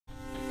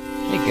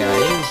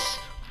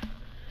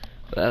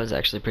That was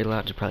actually pretty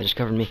loud. It probably just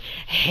covered me.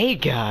 Hey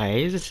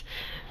guys!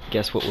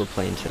 Guess what we're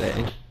playing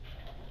today?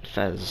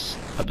 FEZ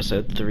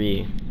Episode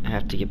 3. I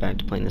have to get back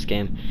to playing this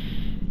game.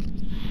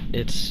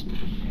 It's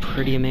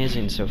pretty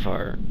amazing so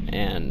far,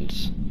 and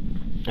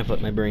I've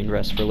let my brain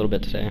rest for a little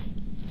bit today.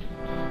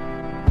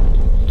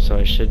 So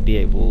I should be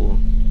able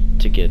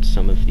to get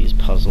some of these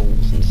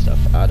puzzles and stuff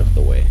out of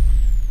the way.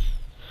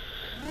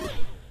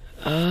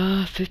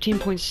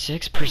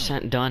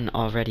 15.6% done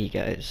already,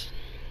 guys.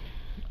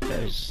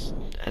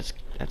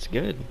 That's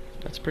good.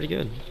 That's pretty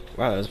good.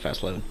 Wow, that was a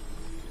fast load.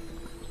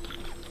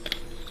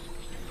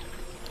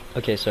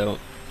 Okay, so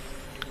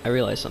I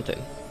realized something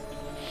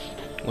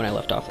when I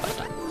left off last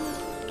time.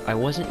 I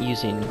wasn't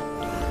using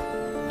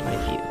my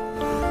view.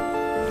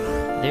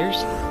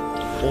 There's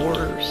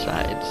 4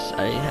 sides.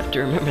 I have to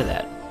remember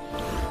that.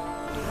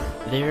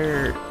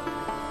 There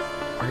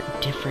are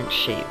different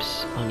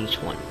shapes on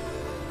each one.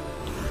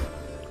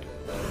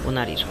 Well,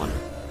 not each one.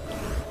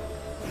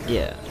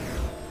 Yeah.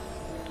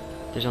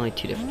 There's only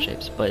 2 different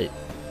shapes, but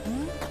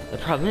the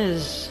problem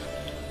is,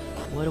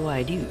 what do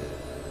I do?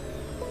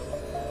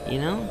 You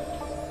know?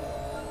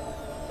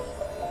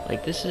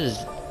 Like, this is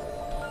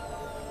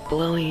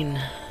blowing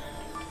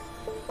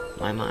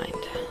my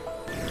mind.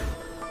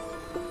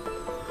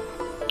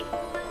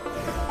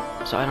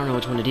 So I don't know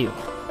which one to do,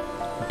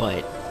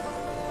 but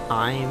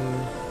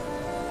I'm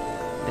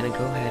gonna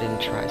go ahead and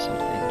try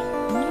something.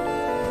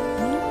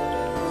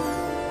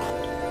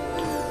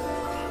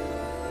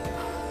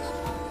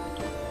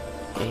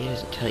 Yeah, he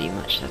doesn't tell you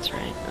much, that's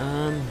right.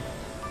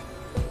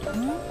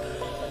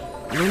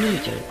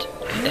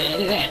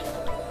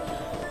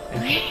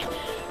 Okay,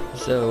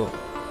 so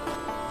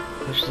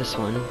push this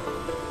one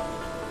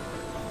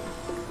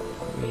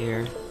over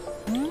here.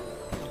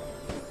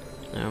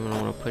 Now I'm gonna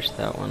want to push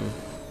that one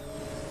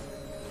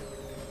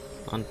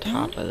on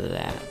top of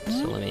that.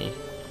 So let me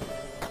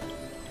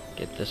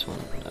get this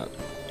one up,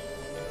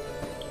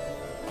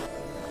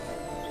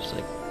 just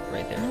like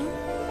right there.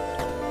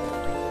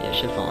 Yeah, it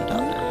should fall on top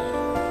now.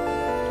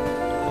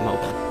 I'm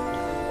hoping.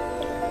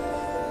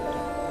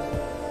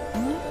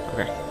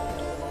 Okay.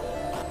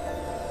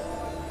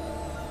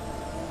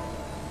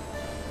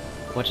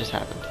 What just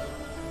happened?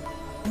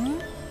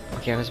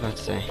 Okay, I was about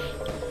to say.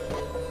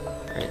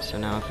 Alright, so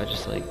now if I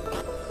just like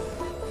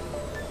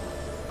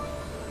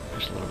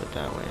push a little bit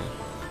that way.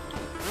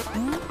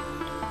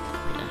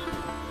 Yeah.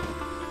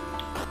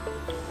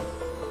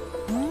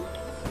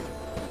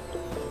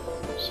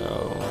 So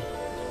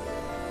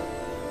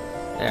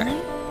there.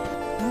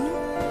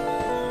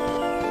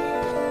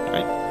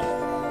 Right.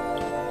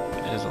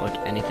 It doesn't look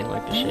anything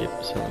like the shape,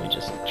 so let me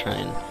just try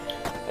and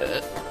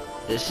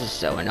this is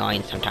so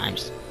annoying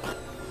sometimes. I'm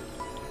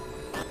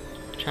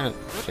trying to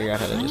figure out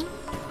how to just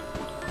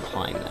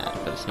climb that,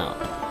 but it's not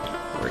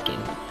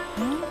working.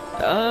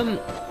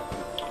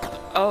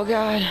 Oh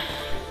god.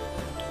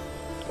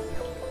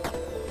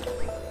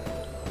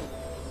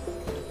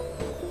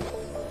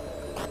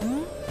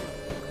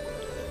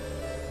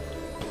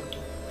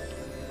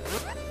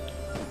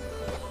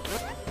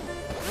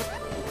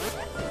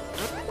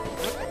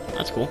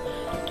 That's cool.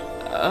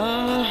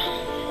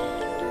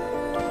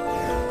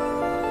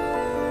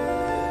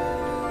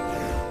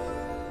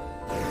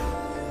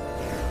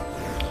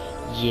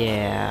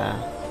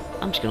 Yeah,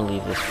 I'm just gonna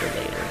leave this for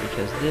later,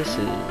 because this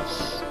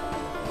is...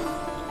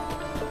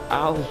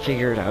 I'll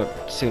figure it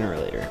out sooner or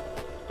later.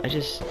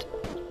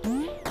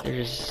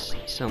 There's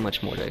so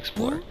much more to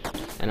explore,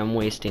 and I'm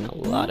wasting a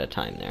lot of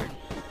time there.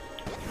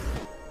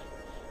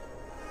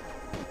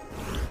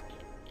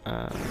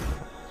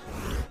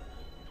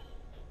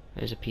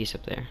 There's a piece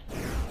up there.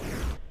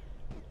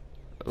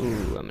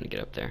 Ooh, I'm gonna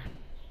get up there.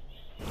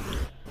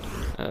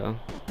 Uh-oh.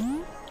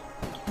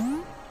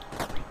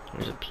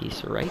 There's a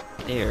piece right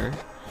there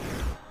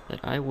that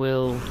I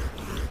will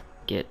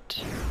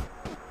get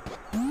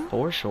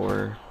for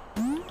sure.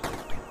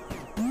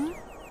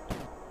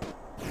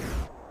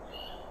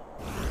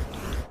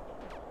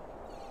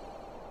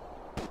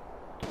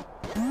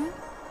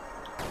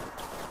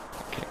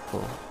 Okay,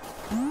 cool.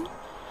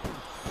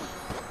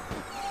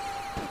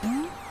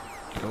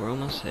 Yeah, we're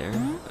almost there.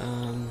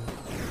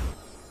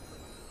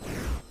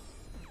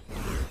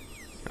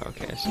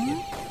 Okay, I see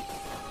it.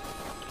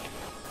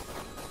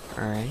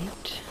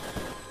 Alright.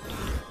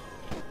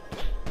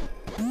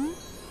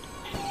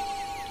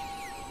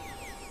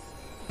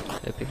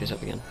 Did I pick this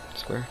up again?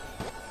 Square.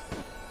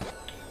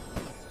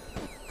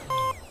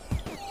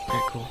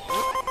 Alright, cool.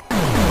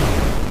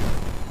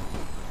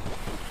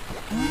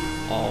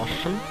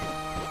 Awesome.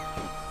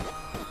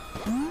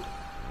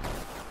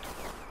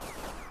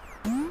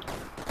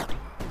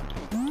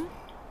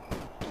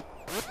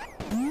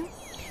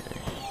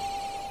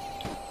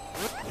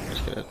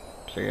 Just gotta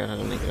figure out how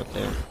to make it up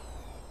there.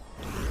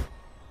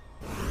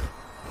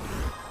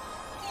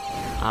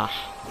 Ah.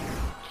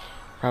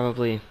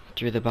 Probably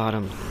through the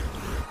bottom.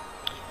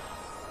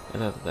 I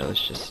thought that was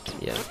just...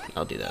 yeah,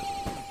 I'll do that.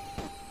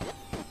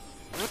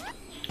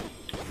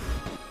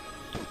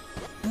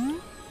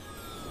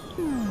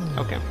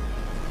 Okay.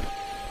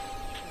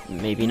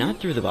 Maybe not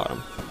through the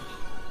bottom.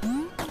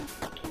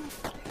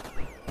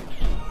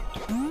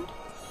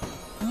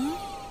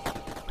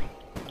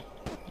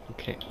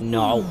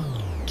 No.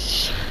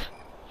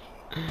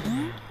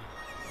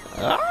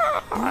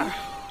 Ah.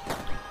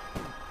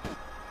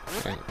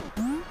 Okay.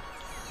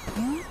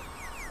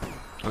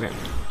 Okay.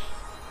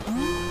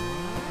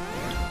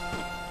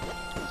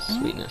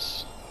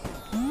 Sweetness.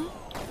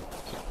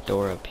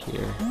 Door up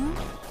here.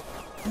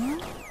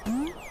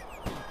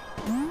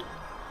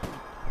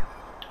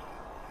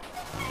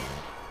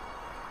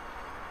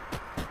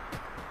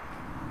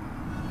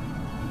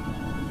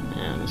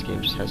 Man, this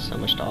game just has so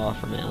much to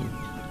offer, man.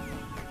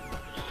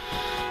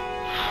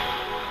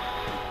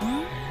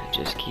 It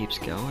just keeps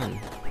going.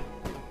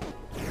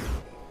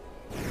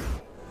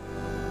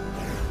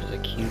 There's a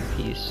cube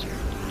piece.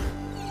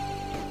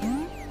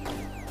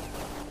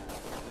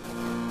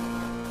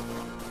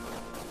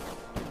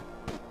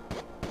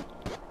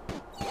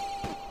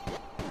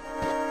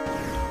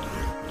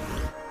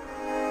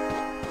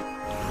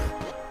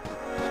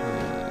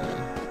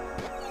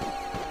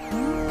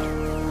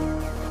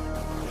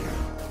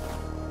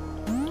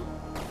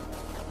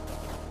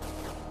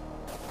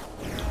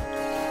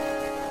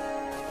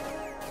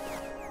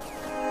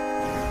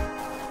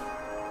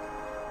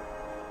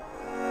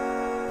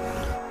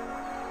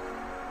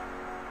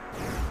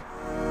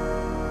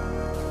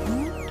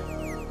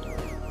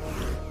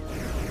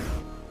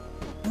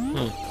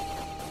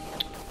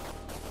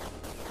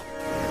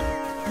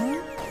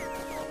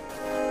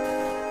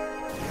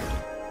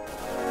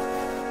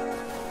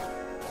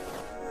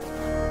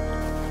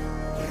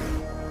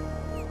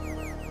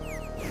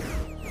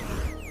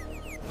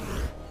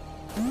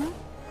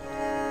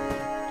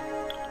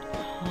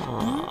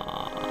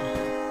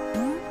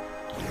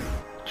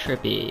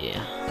 Trippy.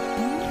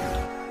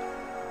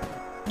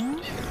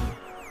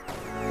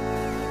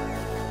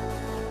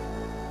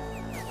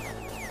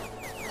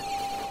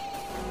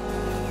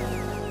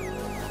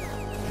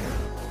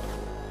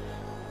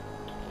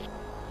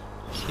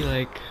 See,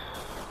 like,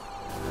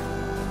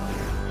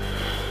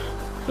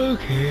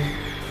 okay.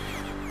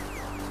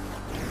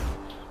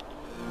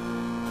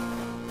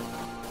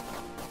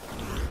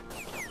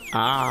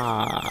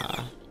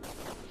 Ah,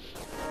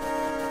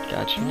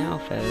 got you now,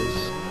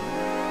 Fez.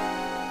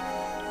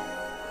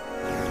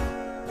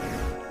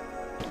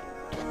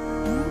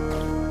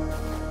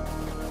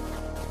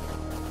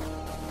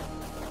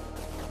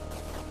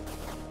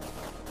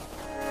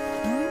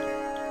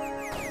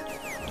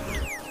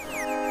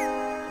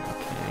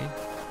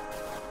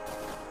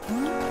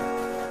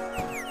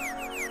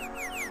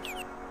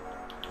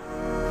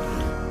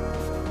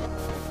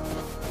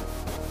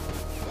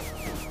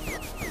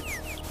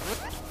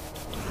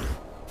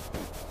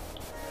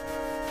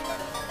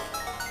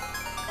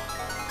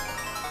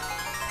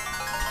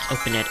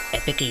 Open at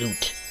epic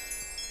loot.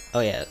 Oh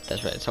yeah,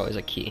 that's right, it's always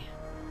a key.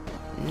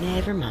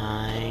 Never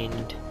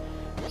mind.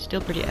 Still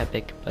pretty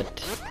epic,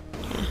 but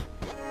yeah.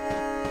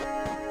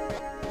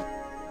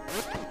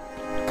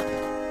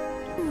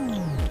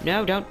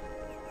 No, don't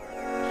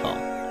fall.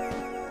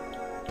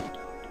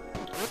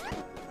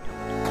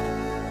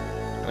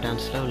 Go down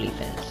slowly,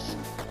 Fez.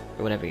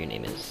 Or whatever your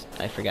name is.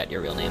 I forgot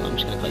your real name, I'm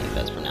just gonna call you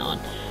Fez from now on.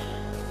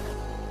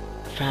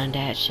 From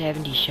that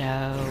 70s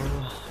show.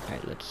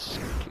 Alright, let's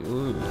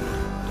go.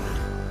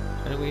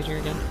 How do we get here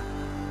again?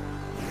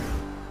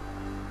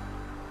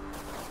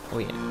 Oh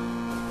yeah.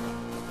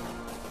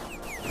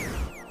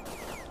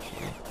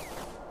 Okay.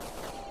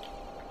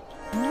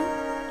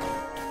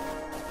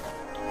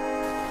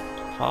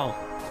 Fall.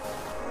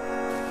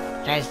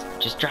 Guys,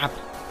 just drop.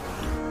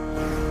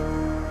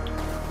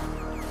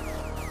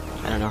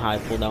 I don't know how I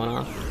pulled that one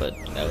off, but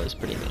that was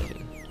pretty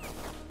amazing.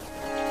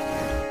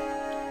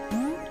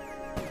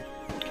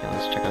 Okay,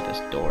 let's check out this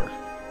door.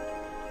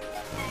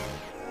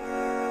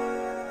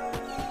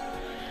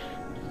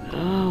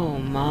 Oh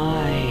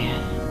my.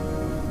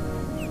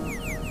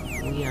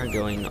 We are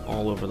going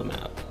all over the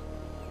map.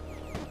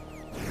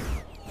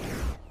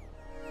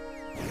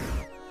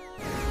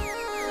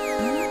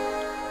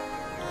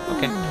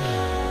 Okay.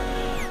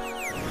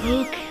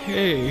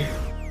 Okay.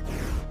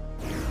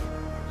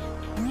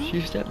 Let's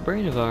use that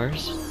brain of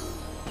ours.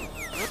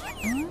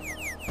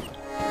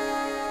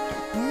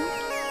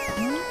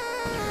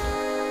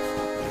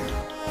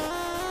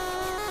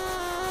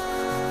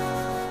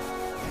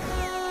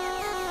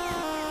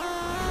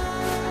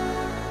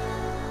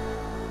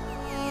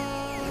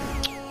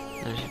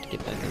 I just have to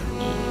get back on the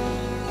knee.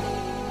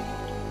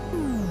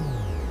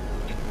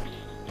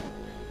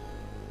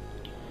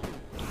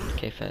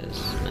 Okay, Fez,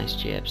 nice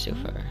jab so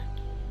far.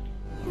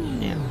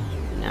 No,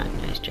 not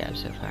nice jab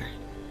so far.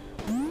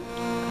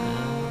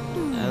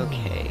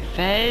 Okay,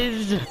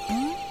 Fez!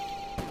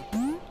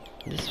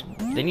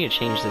 They need to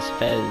change this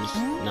Fez,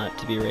 not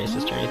to be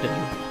racist or anything.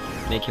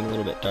 Make him a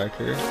little bit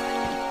darker.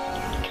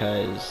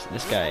 Because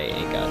this guy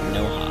ain't got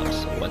no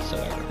hops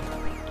whatsoever.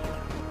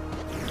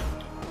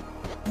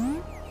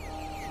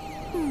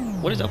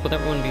 What is up with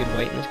everyone being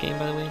white in this game,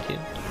 by the way, too?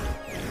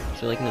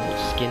 Is there like no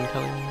skin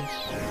color in this?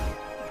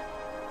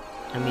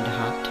 I don't mean to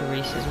hop to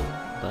racism,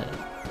 but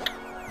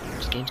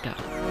this game's got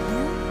it.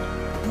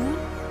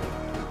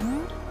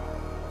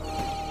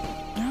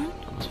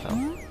 Almost fell.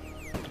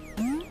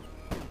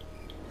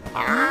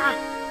 Ah!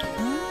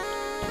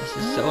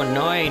 is so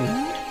annoying.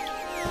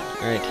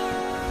 Alright.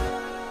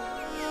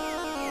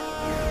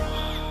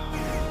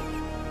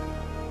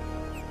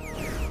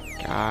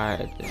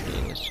 God, this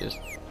game is just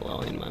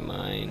blowing my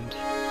mind.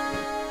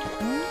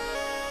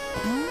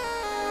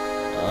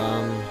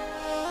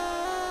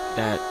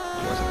 That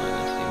wasn't what I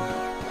meant to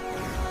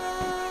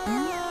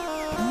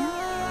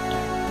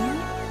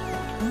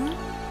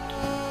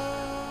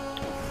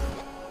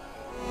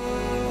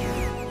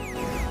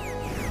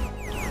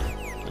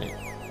do. Wait.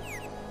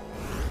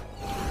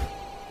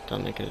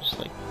 Don't make it just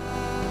like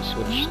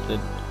switch the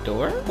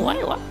door? What?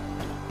 What?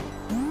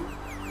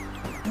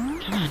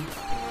 Come on.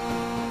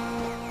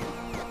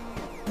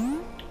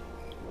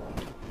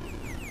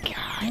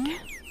 God.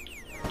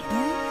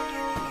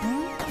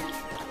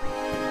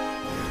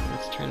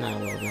 Let's turn that a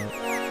little bit.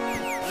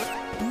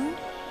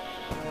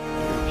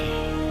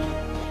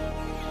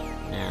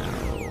 Now.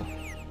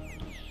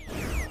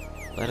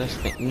 Let us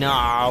think.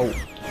 No!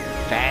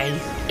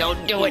 FEZ!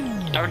 Don't do it!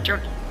 Don't do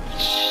it!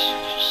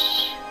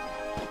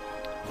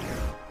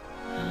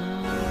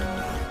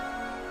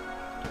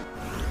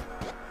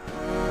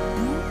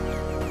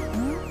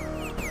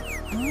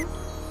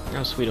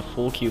 How sweet, a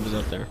full cube is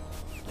up there.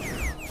 I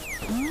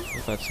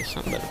thought there's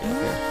something better up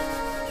here.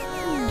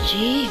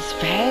 Jeez,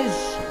 FEZ!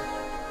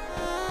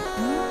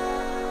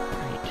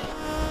 Right.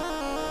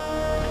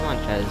 Come on,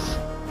 FEZ.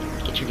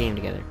 Get your game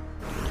together.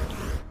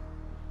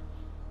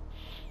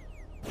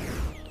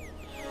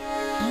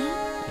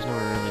 There's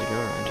nowhere really to go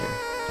around here.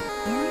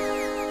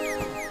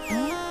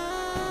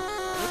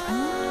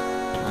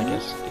 I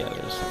guess, yeah,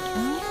 there's something.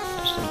 I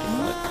just didn't think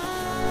about it.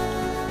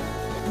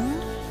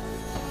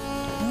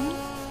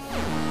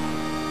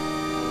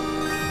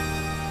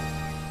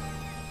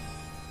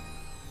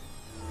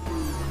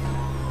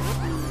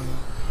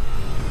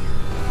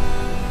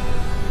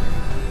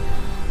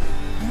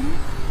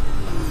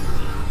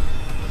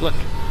 Look,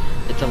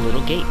 it's a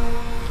little gate.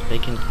 They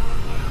can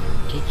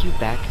take you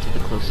back to the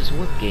closest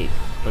warp gate,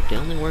 but they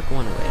only work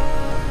one way.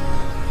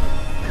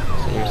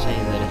 So you're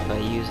saying that if I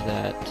use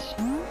that,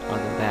 I'll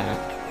go back.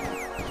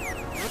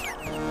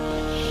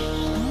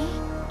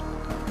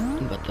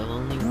 But they'll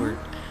only work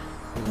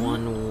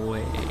one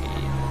way.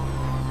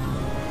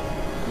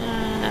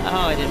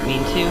 Oh, I didn't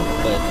mean to,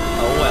 but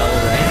oh well,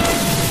 right?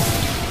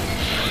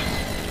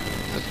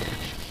 Okay.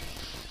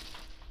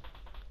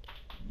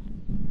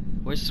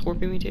 Where's this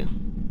warping me to?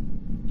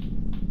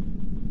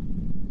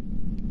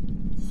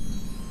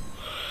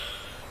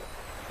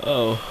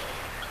 Oh.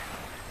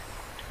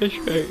 That's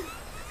right.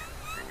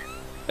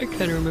 I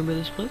kinda remember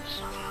this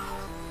place.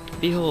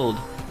 Behold,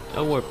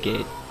 a warp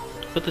gate.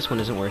 But this one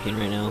isn't working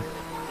right now.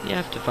 You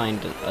have to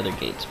find other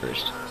gates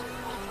first.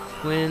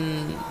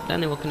 Then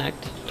they will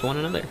connect to one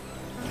another.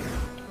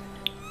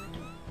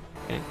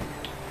 Okay.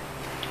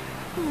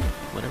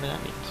 Whatever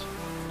that means.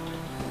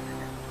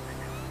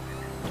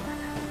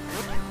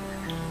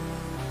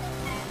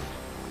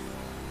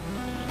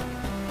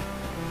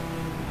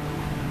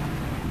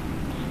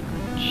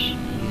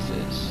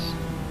 Jesus.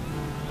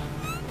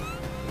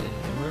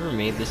 Whoever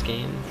made this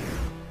game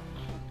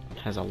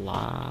has a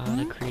lot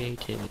of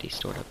creativity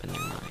stored up in their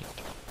mind.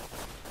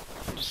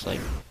 Just like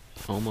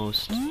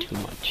almost too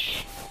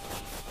much.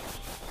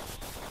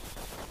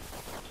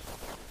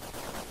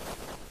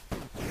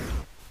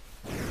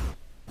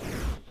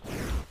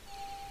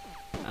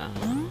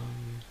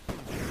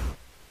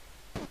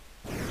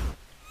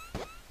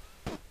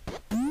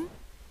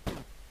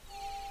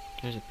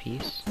 There's a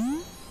piece.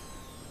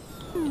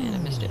 And I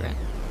missed it, right?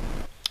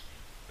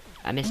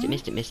 I missed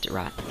it,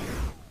 right?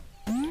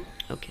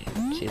 Okay,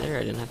 see there,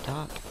 I didn't have to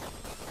talk.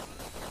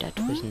 That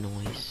was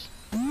noise.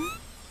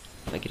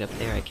 If I get up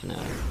there, I can,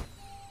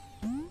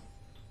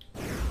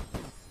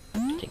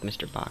 take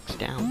Mr. Box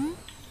down.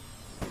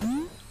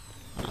 I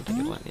don't think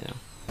it'll let me, though.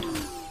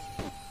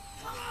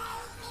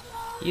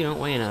 You don't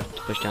weigh enough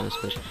to push down this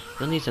push.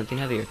 You'll need something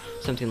heavier.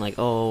 Something like,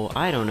 oh,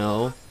 I don't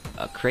know,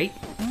 a crate?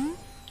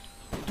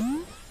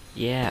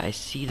 Yeah, I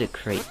see the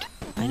crate.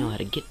 I know how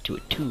to get to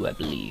it too, I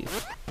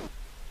believe.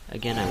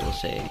 Again, I will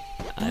say,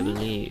 I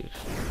believe.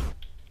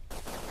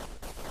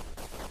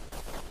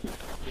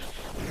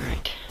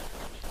 Alright.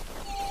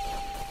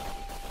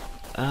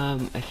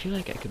 I feel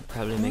like I could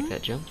probably make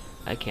that jump.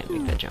 I can't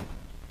make that jump.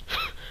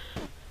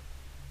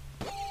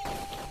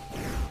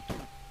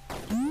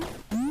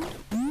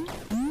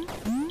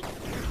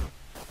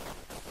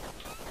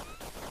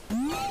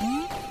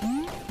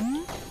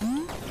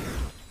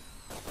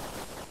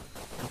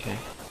 Okay.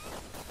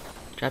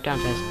 Drop down,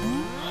 FEZ.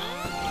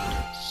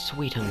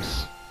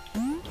 Sweetums.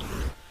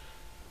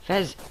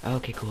 FEZ!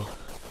 Okay, cool.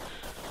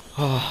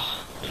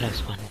 Oh,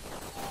 close one.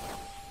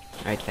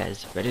 Alright,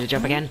 FEZ. Ready to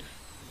jump again?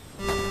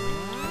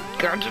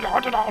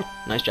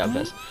 Nice job,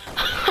 FEZ.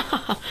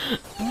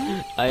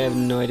 I have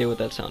no idea what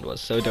that sound was,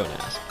 so don't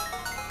ask.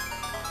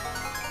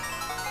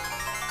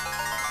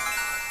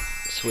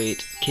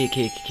 Sweet.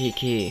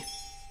 Key.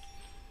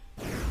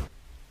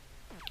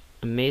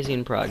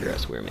 Amazing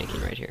progress we're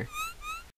making right here.